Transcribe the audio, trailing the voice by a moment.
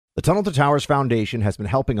The Tunnel to Towers Foundation has been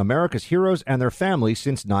helping America's heroes and their families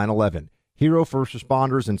since 9/11. Hero first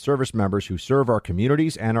responders and service members who serve our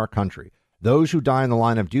communities and our country. Those who die in the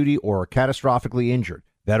line of duty or are catastrophically injured.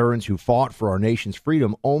 Veterans who fought for our nation's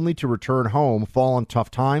freedom only to return home, fall in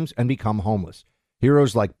tough times, and become homeless.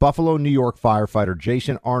 Heroes like Buffalo, New York firefighter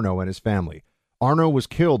Jason Arno and his family. Arno was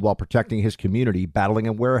killed while protecting his community battling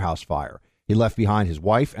a warehouse fire. He left behind his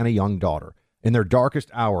wife and a young daughter. In their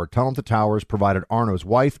darkest hour, Tunnel to Towers provided Arno's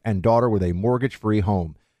wife and daughter with a mortgage-free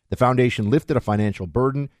home. The foundation lifted a financial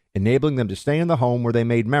burden, enabling them to stay in the home where they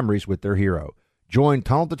made memories with their hero. Join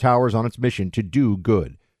Tunnel to Towers on its mission to do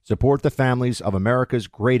good. Support the families of America's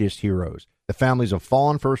greatest heroes, the families of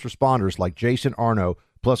fallen first responders like Jason Arno,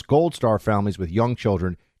 plus Gold Star families with young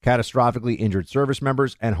children, catastrophically injured service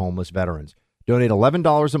members, and homeless veterans. Donate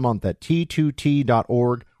 $11 a month at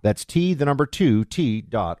T2T.org. That's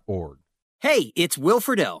T2T.org. Hey, it's Will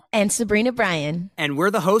Friedle. And Sabrina Bryan. And we're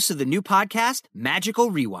the hosts of the new podcast, Magical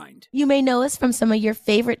Rewind. You may know us from some of your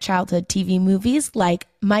favorite childhood TV movies like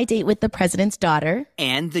My Date with the President's Daughter.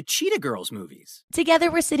 And the Cheetah Girls movies. Together,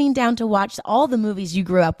 we're sitting down to watch all the movies you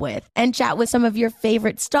grew up with and chat with some of your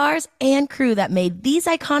favorite stars and crew that made these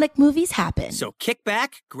iconic movies happen. So kick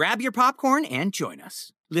back, grab your popcorn, and join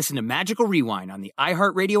us. Listen to Magical Rewind on the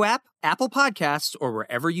iHeartRadio app, Apple Podcasts, or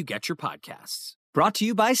wherever you get your podcasts. Brought to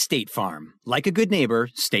you by State Farm. Like a good neighbor,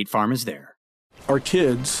 State Farm is there. Our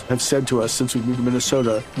kids have said to us since we moved to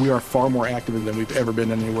Minnesota, we are far more active than we've ever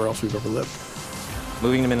been anywhere else we've ever lived.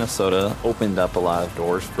 Moving to Minnesota opened up a lot of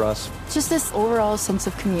doors for us. Just this overall sense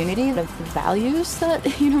of community, the values that,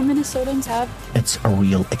 Minnesotans have. It's a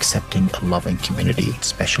real accepting, loving community,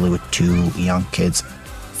 especially with two young kids.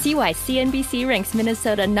 See why CNBC ranks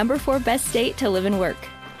Minnesota number 4 best state to live and work.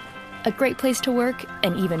 A great place to work,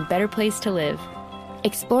 an even better place to live.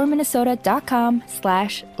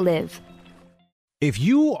 ExploreMinnesota.com/live. If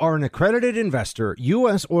you are an accredited investor,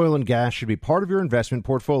 U.S. oil and gas should be part of your investment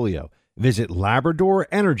portfolio. Visit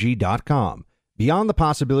LabradorEnergy.com. Beyond the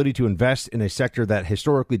possibility to invest in a sector that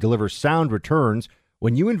historically delivers sound returns,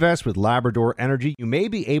 when you invest with Labrador Energy, you may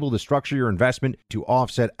be able to structure your investment to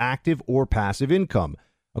offset active or passive income.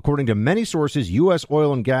 According to many sources, U.S.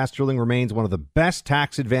 oil and gas drilling remains one of the best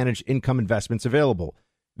tax-advantaged income investments available.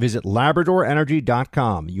 Visit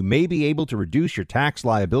LabradorEnergy.com. You may be able to reduce your tax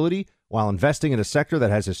liability while investing in a sector that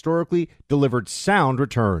has historically delivered sound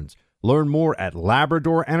returns. Learn more at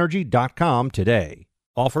LabradorEnergy.com today.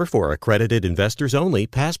 Offer for accredited investors only.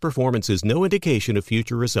 Past performance is no indication of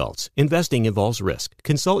future results. Investing involves risk.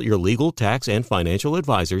 Consult your legal, tax, and financial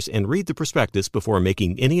advisors and read the prospectus before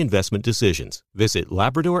making any investment decisions. Visit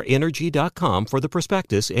LabradorEnergy.com for the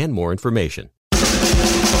prospectus and more information.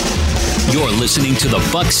 You're listening to the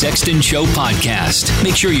Buck Sexton Show podcast.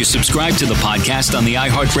 Make sure you subscribe to the podcast on the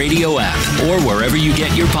iHeartRadio app or wherever you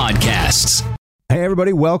get your podcasts. Hey,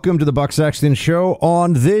 everybody. Welcome to the Buck Sexton Show.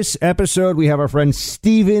 On this episode, we have our friend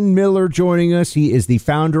Stephen Miller joining us. He is the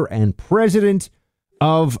founder and president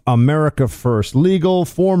of America First Legal,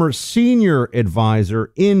 former senior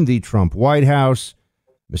advisor in the Trump White House.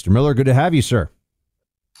 Mr. Miller, good to have you, sir.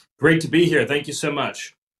 Great to be here. Thank you so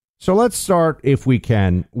much. So let's start, if we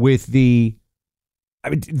can, with the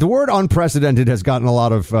word unprecedented has gotten a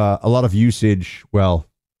lot of usage, well,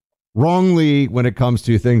 wrongly when it comes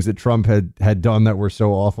to things that Trump had done that were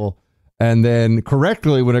so awful, and then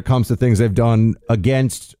correctly when it comes to things they've done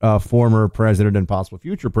against former president and possible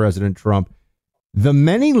future President Trump. The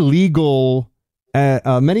many legal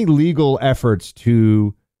efforts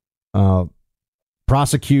to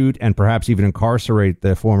prosecute and perhaps even incarcerate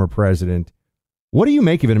the former president. What do you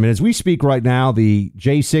make of it? I mean, as we speak right now, the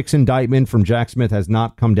J6 indictment from Jack Smith has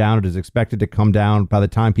not come down. It is expected to come down by the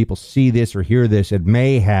time people see this or hear this. It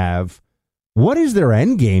may have. What is their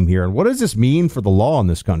end game here? And what does this mean for the law in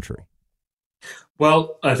this country?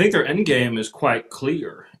 Well, I think their end game is quite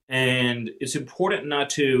clear. And it's important not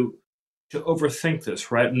to overthink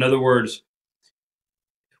this, right? In other words,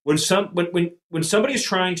 when somebody is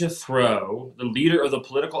trying to throw the leader of the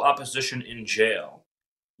political opposition in jail,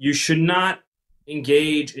 you should not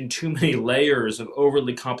engage in too many layers of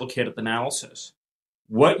overly complicated analysis.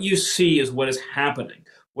 What you see is what is happening.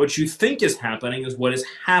 What you think is happening is what is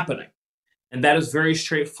happening. And that is very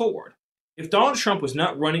straightforward. If Donald Trump was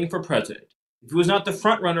not running for president, if he was not the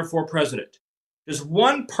front runner for president, does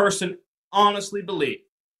one person honestly believe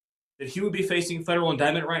that he would be facing federal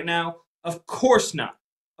indictment right now? Of course not.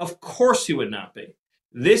 Of course he would not be.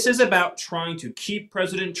 This is about trying to keep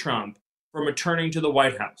President Trump from returning to the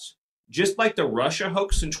White House. Just like the Russia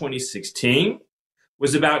hoax in 2016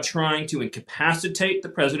 was about trying to incapacitate the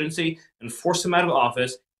presidency and force him out of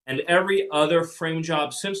office, and every other frame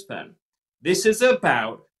job since then. This is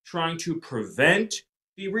about trying to prevent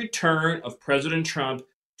the return of President Trump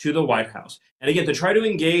to the White House. And again, to try to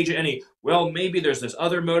engage any, well, maybe there's this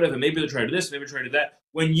other motive, and maybe they'll try to do this, maybe they'll try to do that.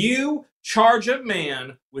 When you charge a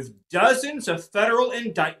man with dozens of federal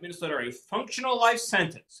indictments that are a functional life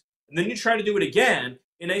sentence, and then you try to do it again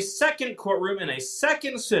in a second courtroom, in a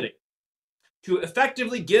second sitting, to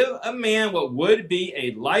effectively give a man what would be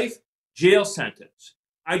a life jail sentence,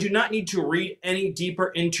 I do not need to read any deeper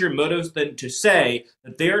into your motives than to say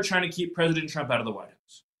that they are trying to keep President Trump out of the White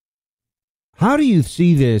House. How do you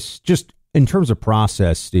see this just in terms of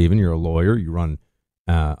process, Stephen? You're a lawyer. You run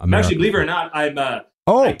American. Actually, believe it or not, I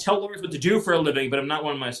tell lawyers what to do for a living, but I'm not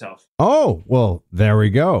one myself. Oh, well, there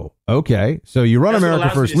we go. Okay. So you run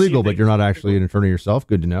America First Legal, but you're not actually an attorney yourself.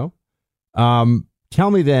 Good to know.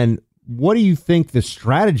 Tell me then, what do you think the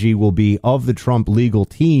strategy will be of the Trump legal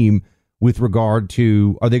team with regard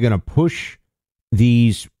to, are they going to push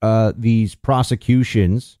these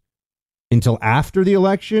prosecutions until after the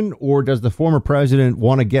election, or does the former president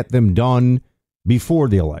want to get them done before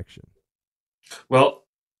the election? Well,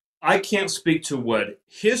 I can't speak to what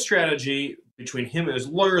his strategy between him and his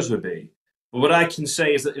lawyers would be. But what I can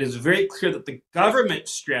say is that it is very clear that the government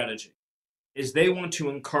strategy is they want to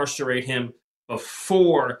incarcerate him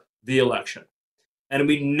before the election. And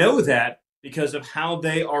we know that because of how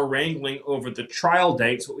they are wrangling over the trial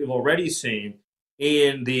dates, what we've already seen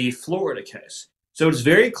in the Florida case. So it's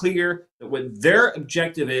very clear that what their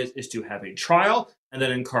objective is to have a trial and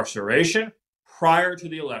then incarceration prior to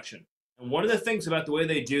the election. And one of the things about the way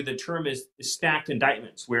they do the term is stacked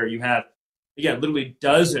indictments, where you have, again, literally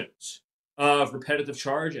dozens of repetitive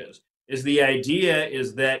charges, is the idea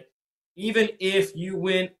is that even if you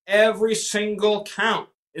win every single count,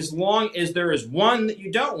 as long as there is one that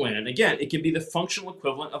you don't win, again, it can be the functional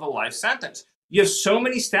equivalent of a life sentence. You have so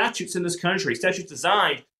many statutes in this country, statutes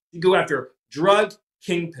designed to go after drug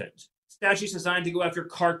kingpins, statutes designed to go after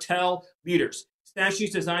cartel leaders,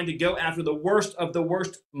 statutes designed to go after the worst of the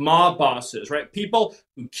worst mob bosses, right? People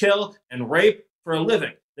who kill and rape for a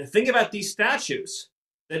living. The thing about these statutes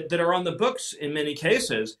that are on the books in many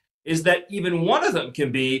cases is that even one of them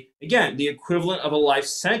can be, again, the equivalent of a life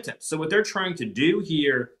sentence. So what they're trying to do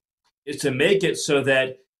here is to make it so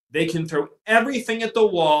that they can throw everything at the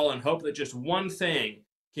wall and hope that just one thing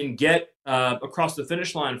can get across the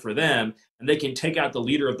finish line for them, and they can take out the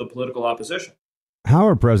leader of the political opposition. How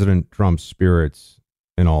are President Trump's spirits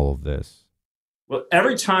in all of this? Well,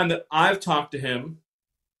 every time that I've talked to him,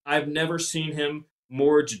 I've never seen him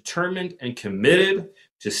more determined and committed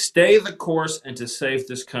to stay the course and to save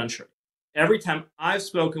this country. Every time I've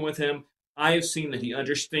spoken with him, I have seen that he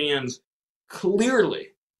understands clearly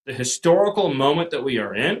the historical moment that we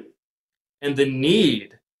are in and the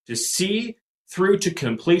need to see through to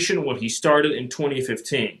completion what he started in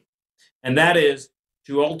 2015. And that is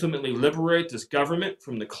to ultimately liberate this government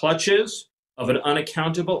from the clutches of an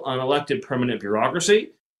unaccountable, unelected permanent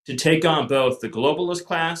bureaucracy, to take on both the globalist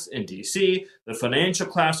class in D.C., the financial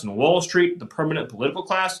class in Wall Street, the permanent political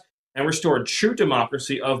class, and restore true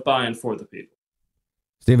democracy of, by, and for the people.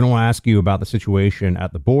 Stephen, I want to ask you about the situation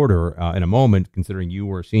at the border in a moment, considering you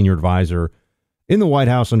were a senior advisor in the White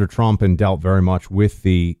House under Trump and dealt very much with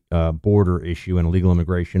the border issue and illegal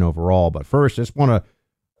immigration overall. But first, I just want to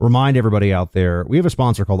remind everybody out there, we have a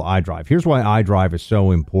sponsor called iDrive. Here's why iDrive is so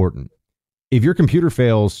important. If your computer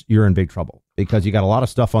fails, you're in big trouble because you got a lot of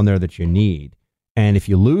stuff on there that you need. And if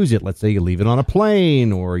you lose it, let's say you leave it on a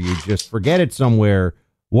plane or you just forget it somewhere,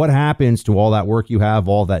 what happens to all that work you have,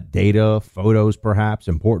 all that data, photos, perhaps,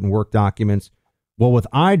 important work documents? Well, with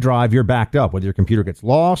iDrive, you're backed up. Whether your computer gets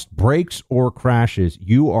lost, breaks, or crashes,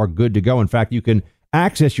 you are good to go. In fact, you can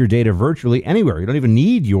access your data virtually anywhere. You don't even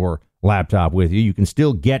need your laptop with you. You can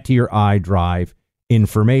still get to your iDrive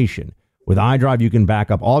information. With iDrive, you can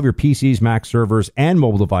back up all of your PCs, Mac servers, and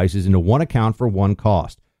mobile devices into one account for one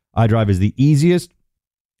cost. iDrive is the easiest,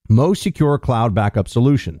 most secure cloud backup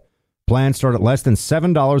solution. Plans start at less than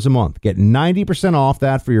 $7 a month. Get 90% off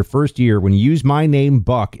that for your first year when you use my name,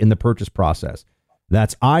 Buck, in the purchase process.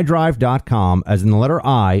 That's iDrive.com, as in the letter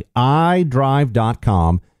I,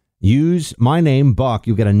 iDrive.com. Use my name, Buck.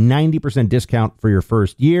 You'll get a 90% discount for your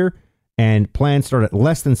first year, and plans start at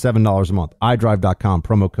less than $7 a month. iDrive.com,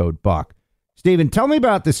 promo code Buck. Stephen, tell me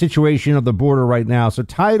about the situation of the border right now. So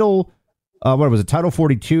Title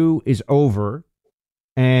 42 is over,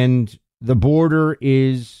 and the border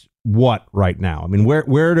is what right now? I mean,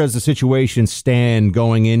 where does the situation stand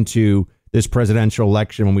going into this presidential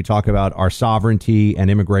election when we talk about our sovereignty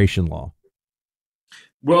and immigration law?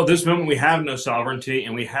 Well, at this moment, we have no sovereignty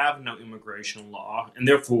and we have no immigration law. And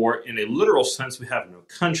therefore, in a literal sense, we have no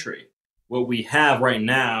country. What we have right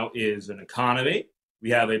now is an economy we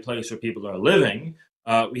have a place where people are living.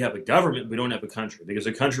 We have a government. We don't have a country, because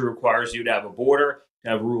a country requires you to have a border, to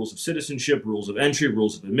have rules of citizenship, rules of entry,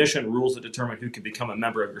 rules of admission, rules that determine who can become a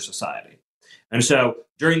member of your society. And so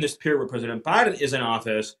during this period where President Biden is in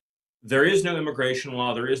office, there is no immigration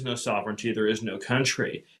law, there is no sovereignty, there is no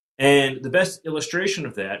country. And the best illustration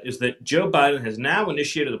of that is that Joe Biden has now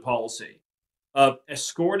initiated a policy of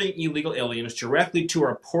escorting illegal aliens directly to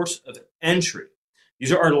our ports of entry.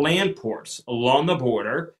 These are our land ports along the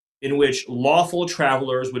border in which lawful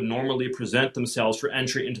travelers would normally present themselves for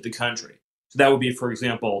entry into the country. So that would be, for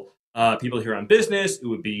example, people here on business. It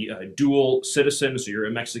would be dual citizens, so you're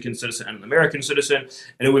a Mexican citizen and an American citizen,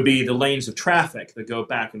 and it would be the lanes of traffic that go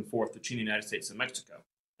back and forth between the United States and Mexico.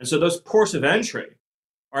 And so those ports of entry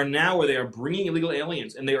are now where they are bringing illegal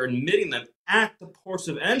aliens, and they are admitting them at the ports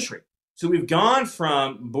of entry. So we've gone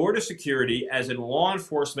from border security, as in law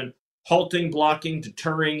enforcement, halting, blocking,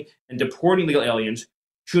 deterring, and deporting illegal aliens,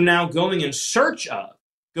 to now going in search of,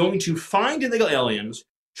 going to find illegal aliens,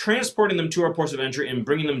 transporting them to our ports of entry, and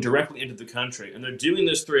bringing them directly into the country. And they're doing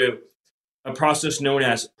this through a process known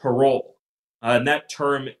as parole. And that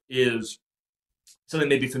term is something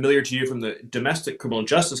that may be familiar to you from the domestic criminal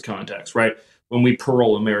justice context, right? When we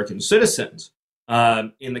parole American citizens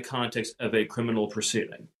in the context of a criminal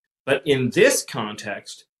proceeding. But in this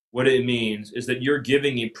context, what it means is that you're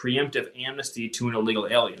giving a preemptive amnesty to an illegal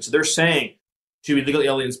alien. So they're saying to illegal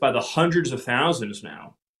aliens by the hundreds of thousands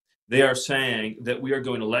now, they are saying that we are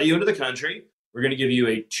going to let you into the country, we're going to give you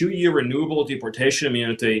a 2-year renewable deportation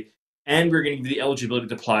immunity, and we're going to give you the eligibility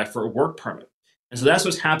to apply for a work permit. And so that's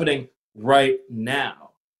what's happening right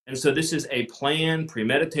now. And so this is a planned,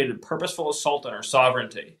 premeditated, purposeful assault on our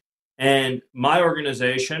sovereignty. And my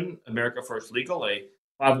organization, America First Legal, a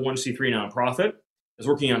 501c3 nonprofit, is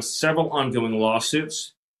working on several ongoing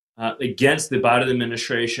lawsuits against the Biden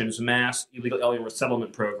administration's mass illegal alien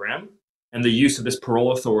resettlement program and the use of this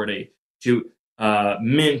parole authority to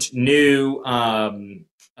mint new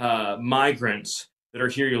migrants that are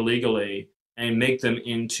here illegally and make them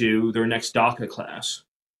into their next DACA class.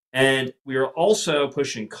 And we are also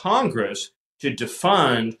pushing Congress to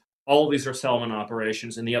defund all of these resettlement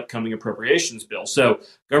operations in the upcoming appropriations bill. So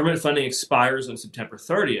government funding expires on September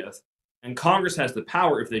 30th, and Congress has the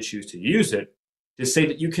power, if they choose to use it, to say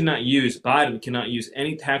that Biden cannot use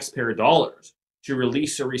any taxpayer dollars to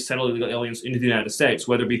release or resettle illegal aliens into the United States,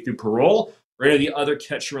 whether it be through parole or any of the other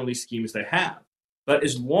catch and release schemes they have. But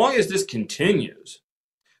as long as this continues,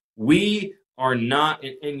 we are not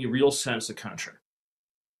in any real sense a country.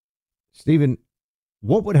 Stephen,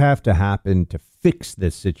 what would have to happen to fix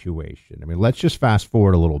this situation? I mean, let's just fast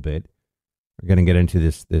forward a little bit. We're going to get into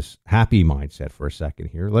this happy mindset for a second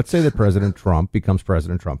here. Let's say that President Trump becomes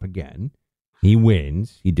President Trump again. He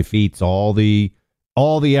wins. He defeats all the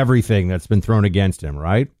everything that's been thrown against him,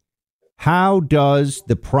 right? How does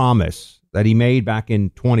the promise that he made back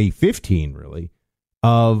in 2015, really,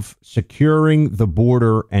 of securing the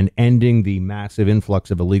border and ending the massive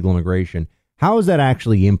influx of illegal immigration, how is that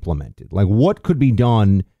actually implemented? Like, what could be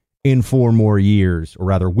done in 4 more years, or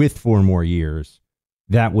rather with 4 more years,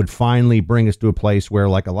 that would finally bring us to a place where,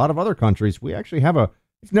 like a lot of other countries, we actually have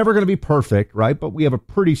it's never going to be perfect, right? But we have a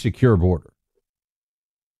pretty secure border.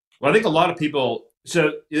 Well, I think a lot of people,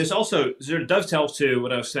 so this also sort of dovetails to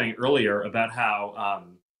what I was saying earlier about how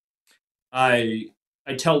I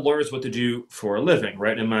tell lawyers what to do for a living,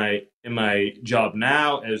 right? In my job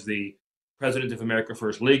now as the president of America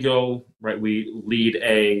First Legal, right? We lead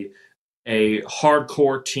a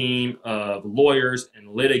hardcore team of lawyers and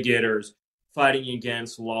litigators fighting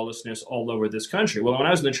against lawlessness all over this country. Well, when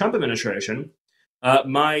I was in the Trump administration,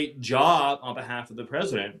 my job on behalf of the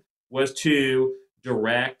president was to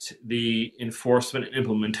direct the enforcement and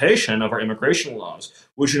implementation of our immigration laws,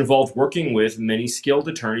 which involved working with many skilled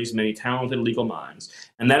attorneys, many talented legal minds.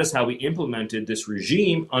 And that is how we implemented this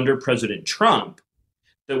regime under President Trump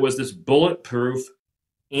that was this bulletproof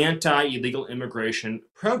anti-illegal immigration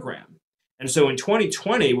program. And so in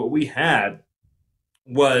 2020, what we had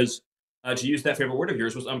was, to use that favorite word of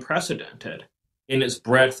yours, was unprecedented in its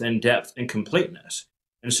breadth and depth and completeness.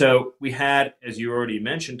 And so we had, as you already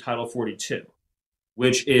mentioned, Title 42,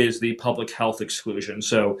 which is the public health exclusion.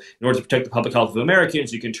 So in order to protect the public health of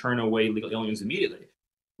Americans, you can turn away illegal aliens immediately.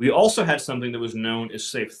 We also had something that was known as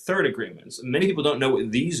safe third agreements. Many people don't know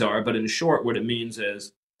what these are, but in short, what it means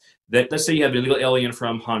is that, let's say you have an illegal alien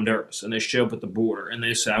from Honduras and they show up at the border and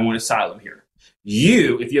they say, I want asylum here.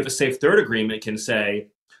 You, if you have a safe third agreement, can say,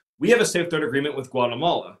 we have a safe third agreement with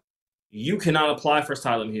Guatemala. You cannot apply for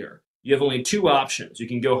asylum here. You have only 2 options. You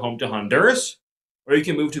can go home to Honduras, or you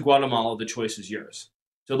can move to Guatemala. The choice is yours.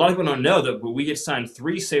 So a lot of people don't know that we had signed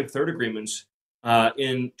 3 safe third agreements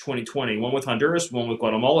in 2020, one with Honduras, one with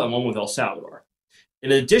Guatemala, and one with El Salvador.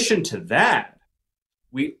 In addition to that,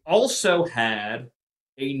 we also had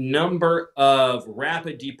a number of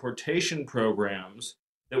rapid deportation programs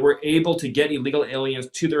that were able to get illegal aliens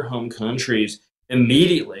to their home countries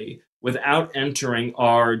immediately without entering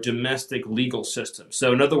our domestic legal system.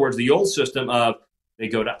 So in other words, the old system of they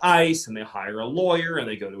go to ICE and they hire a lawyer and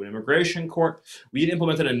they go to an immigration court, we had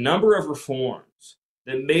implemented a number of reforms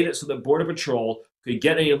that made it so that Border Patrol could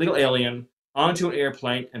get an illegal alien onto an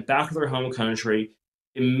airplane and back to their home country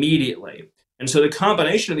immediately. And so the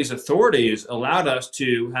combination of these authorities allowed us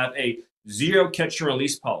to have a zero catch and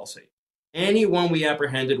release policy. Anyone we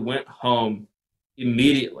apprehended went home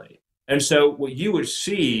immediately. And so what you would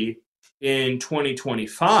see in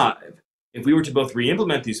 2025, if we were to both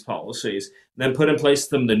re-implement these policies, then put in place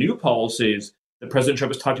the new policies that President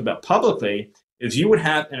Trump has talked about publicly, is you would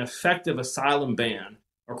have an effective asylum ban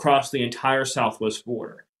across the entire southwest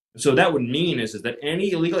border. And so that would mean is that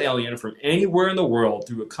any illegal alien from anywhere in the world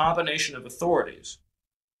through a combination of authorities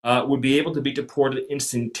would be able to be deported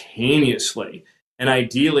instantaneously. And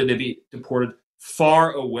ideally, they'd be deported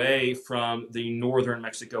far away from the northern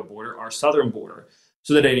Mexico border, our southern border,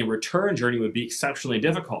 so that any return journey would be exceptionally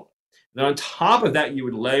difficult. Then on top of that, you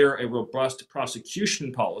would layer a robust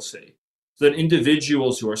prosecution policy so that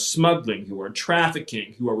individuals who are smuggling, who are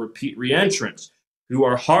trafficking, who are repeat reentrants, who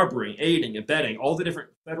are harboring, aiding, abetting, all the different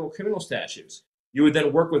federal criminal statutes, you would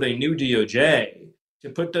then work with a new DOJ to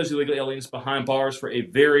put those illegal aliens behind bars for a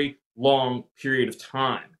very long period of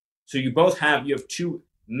time. So you have two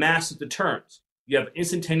massive deterrents. You have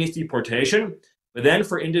instantaneous deportation, but then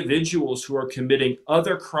for individuals who are committing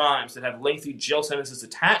other crimes that have lengthy jail sentences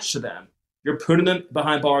attached to them, you're putting them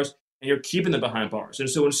behind bars and you're keeping them behind bars. And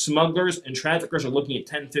so when smugglers and traffickers are looking at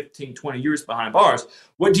 10, 15, 20 years behind bars,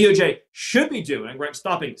 what DOJ should be doing, right,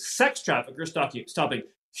 stopping sex traffickers, stopping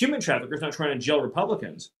human traffickers, not trying to jail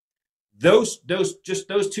Republicans, those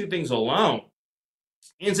two things alone,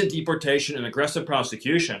 instant deportation and aggressive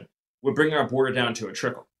prosecution, would bring our border down to a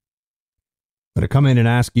trickle. I'm going to come in and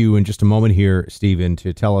ask you in just a moment here, Stephen,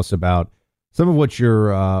 to tell us about some of what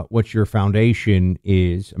your foundation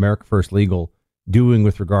is, America First Legal, doing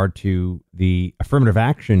with regard to the affirmative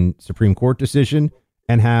action Supreme Court decision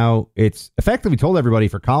and how it's effectively told everybody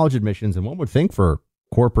for college admissions, and one would think for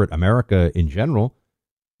corporate America in general,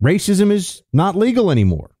 racism is not legal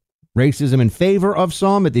anymore. Racism in favor of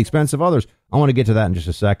some at the expense of others. I want to get to that in just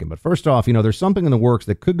a second. But first off, there's something in the works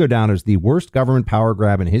that could go down as the worst government power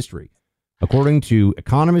grab in history. According to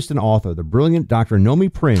economist and author, the brilliant Dr.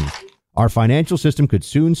 Nomi Prinz, our financial system could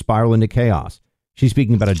soon spiral into chaos. She's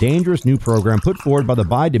speaking about a dangerous new program put forward by the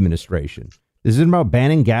Biden administration. This isn't about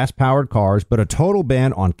banning gas-powered cars, but a total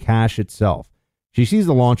ban on cash itself. She sees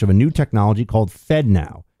the launch of a new technology called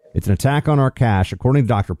FedNow. It's an attack on our cash, according to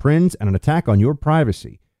Dr. Prinz, and an attack on your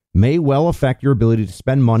privacy. May well affect your ability to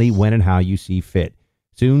spend money when and how you see fit.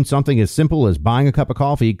 Soon, something as simple as buying a cup of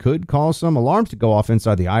coffee could cause some alarms to go off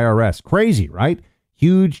inside the IRS. Crazy, right?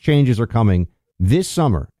 Huge changes are coming this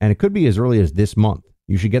summer, and it could be as early as this month.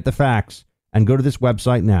 You should get the facts and go to this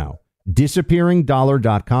website now,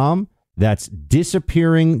 disappearingdollar.com. That's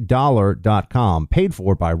disappearingdollar.com, paid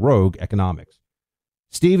for by Rogue Economics.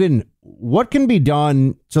 Stephen, what can be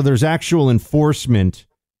done so there's actual enforcement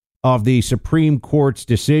of the Supreme Court's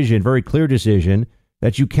decision, very clear decision,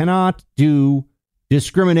 that you cannot do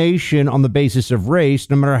discrimination on the basis of race,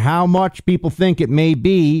 no matter how much people think it may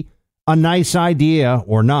be a nice idea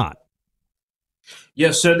or not?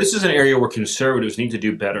 Yeah, so this is an area where conservatives need to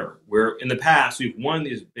do better. Where in the past, we've won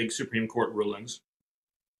these big Supreme Court rulings,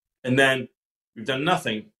 and then we've done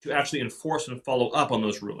nothing to actually enforce and follow up on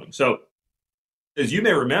those rulings. So, as you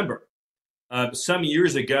may remember, some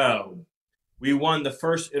years ago, we won the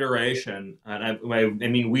first iteration, and I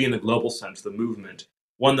mean we in the global sense, the movement,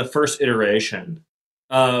 won the first iteration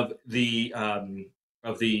of the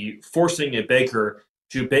forcing a baker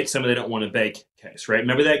to bake something they don't want to bake case, right?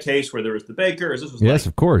 Remember that case where there was the baker? This was yes,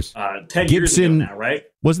 of course. 10 years ago now, right?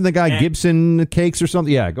 Wasn't the guy Gibson Cakes or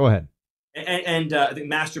something? Yeah, go ahead. And I think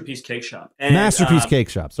Masterpiece Cake Shop. Masterpiece Cake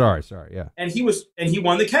Shop. Sorry, yeah. And he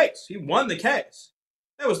won the case. He won the case.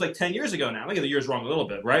 That was like 10 years ago now. I get the years wrong a little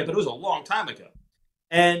bit, right? But it was a long time ago.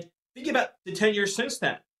 And think about the 10 years since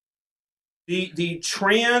then. The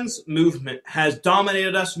trans movement has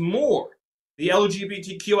dominated us more. The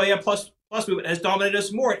LGBTQIA plus movement has dominated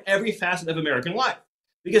us more in every facet of American life.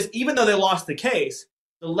 Because even though they lost the case,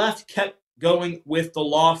 the left kept going with the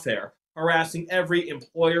lawfare, harassing every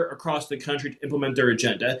employer across the country to implement their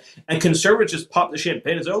agenda. And conservatives just popped the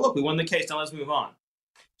champagne and said, oh, look, we won the case. Now let's move on.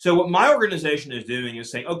 So what my organization is doing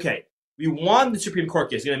is saying, okay, We won the Supreme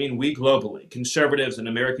Court case. I mean, we globally, conservatives and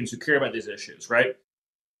Americans who care about these issues, right?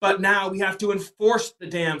 But now we have to enforce the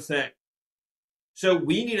damn thing. So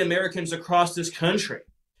we need Americans across this country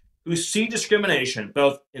who see discrimination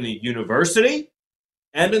both in the university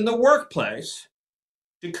and in the workplace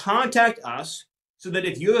to contact us so that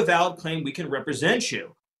if you have a valid claim, we can represent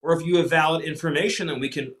you. Or if you have valid information, then we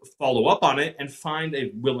can follow up on it and find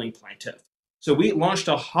a willing plaintiff. So we launched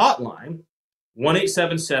a hotline,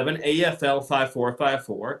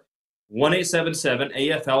 1-877-AFL-5454,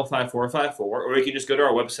 1-877-AFL-5454, or you can just go to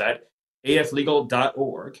our website,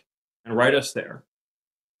 aflegal.org, and write us there.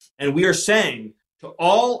 And we are saying to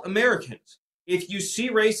all Americans, if you see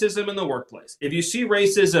racism in the workplace, if you see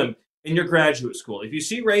racism in your graduate school, if you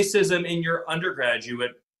see racism in your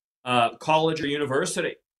undergraduate college or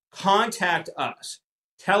university, contact us.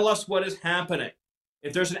 Tell us what is happening.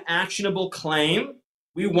 If there's an actionable claim,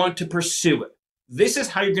 we want to pursue it. This is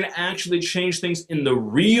how you're going to actually change things in the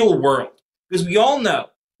real world. Because we all know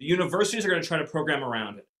the universities are going to try to program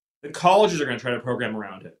around it. The colleges are going to try to program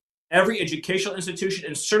around it. Every educational institution,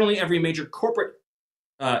 and certainly every major corporate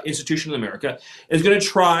institution in America, is going to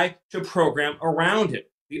try to program around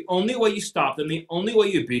it. The only way you stop them, the only way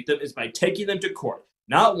you beat them is by taking them to court.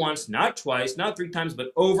 Not once, not twice, not 3 times,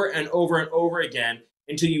 but over and over and over again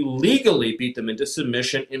until you legally beat them into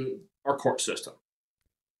submission in our court system.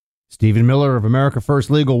 Stephen Miller of America First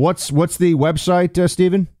Legal. What's the website,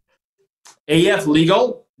 Stephen?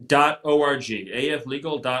 aflegal.org.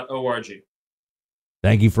 aflegal.org.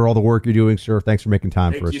 Thank you for all the work you're doing, sir. Thanks for making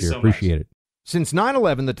time for us here. So Appreciate it. Since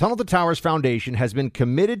 9/11, the Tunnel to Towers Foundation has been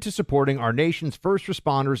committed to supporting our nation's first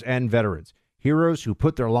responders and veterans, heroes who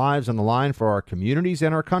put their lives on the line for our communities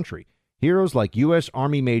and our country. Heroes like U.S.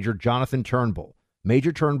 Army Major Jonathan Turnbull.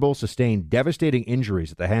 Major Turnbull sustained devastating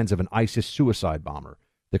injuries at the hands of an ISIS suicide bomber.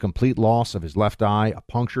 The complete loss of his left eye, a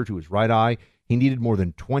puncture to his right eye. He needed more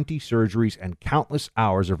than 20 surgeries and countless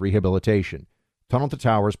hours of rehabilitation. Tunnel to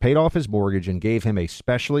Towers paid off his mortgage and gave him a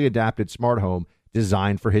specially adapted smart home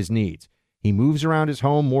designed for his needs. He moves around his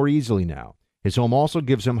home more easily now. His home also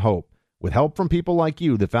gives him hope. With help from people like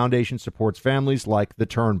you, the foundation supports families like the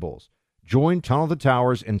Turnbulls. Join Tunnel to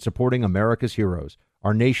Towers in supporting America's heroes,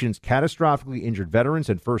 our nation's catastrophically injured veterans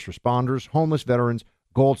and first responders, homeless veterans,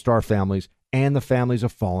 Gold Star families, and the families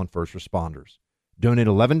of fallen first responders. Donate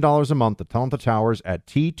 $11 a month to Tunnel to Towers at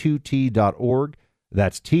T2T.org.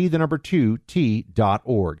 That's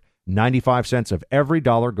T2T.org. 95 cents of every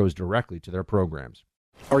dollar goes directly to their programs.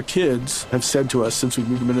 Our kids have said to us since we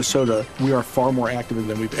moved to Minnesota, we are far more active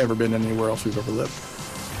than we've ever been anywhere else we've ever lived.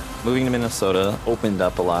 Moving to Minnesota opened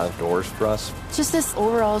up a lot of doors for us. Just this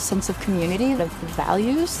overall sense of community, the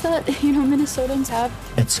values that, Minnesotans have.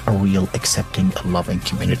 It's a real accepting, loving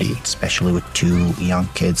community, especially with 2 young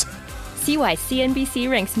kids. See why CNBC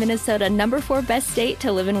ranks Minnesota number 4 best state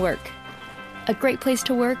to live and work. A great place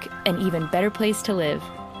to work, an even better place to live.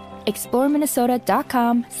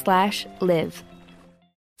 ExploreMinnesota.com/live.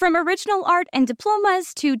 From original art and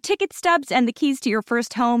diplomas to ticket stubs and the keys to your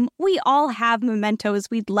first home, we all have mementos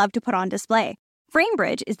we'd love to put on display.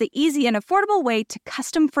 FrameBridge is the easy and affordable way to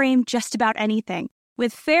custom frame just about anything,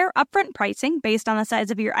 with fair upfront pricing based on the size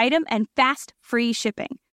of your item and fast, free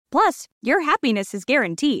shipping. Plus, your happiness is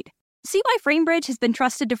guaranteed. See why FrameBridge has been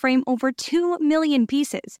trusted to frame over 2 million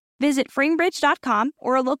pieces. Visit framebridge.com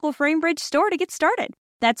or a local FrameBridge store to get started.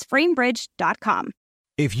 That's framebridge.com.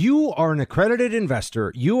 If you are an accredited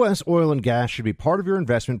investor, U.S. oil and gas should be part of your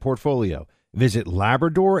investment portfolio. Visit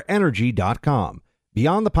LabradorEnergy.com.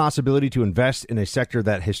 Beyond the possibility to invest in a sector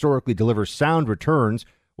that historically delivers sound returns,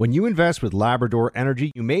 when you invest with Labrador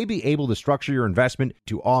Energy, you may be able to structure your investment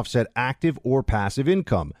to offset active or passive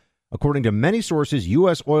income. According to many sources,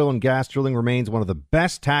 U.S. oil and gas drilling remains one of the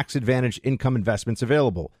best tax-advantaged income investments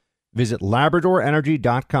available. Visit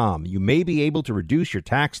LabradorEnergy.com. You may be able to reduce your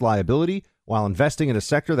tax liability while investing in a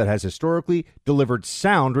sector that has historically delivered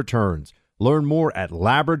sound returns. Learn more at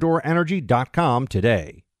LabradorEnergy.com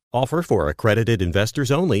today. Offer for accredited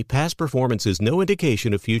investors only. Past performance is no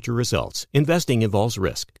indication of future results. Investing involves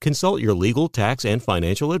risk. Consult your legal, tax, and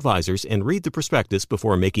financial advisors and read the prospectus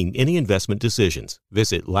before making any investment decisions.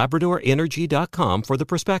 Visit LabradorEnergy.com for the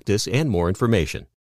prospectus and more information.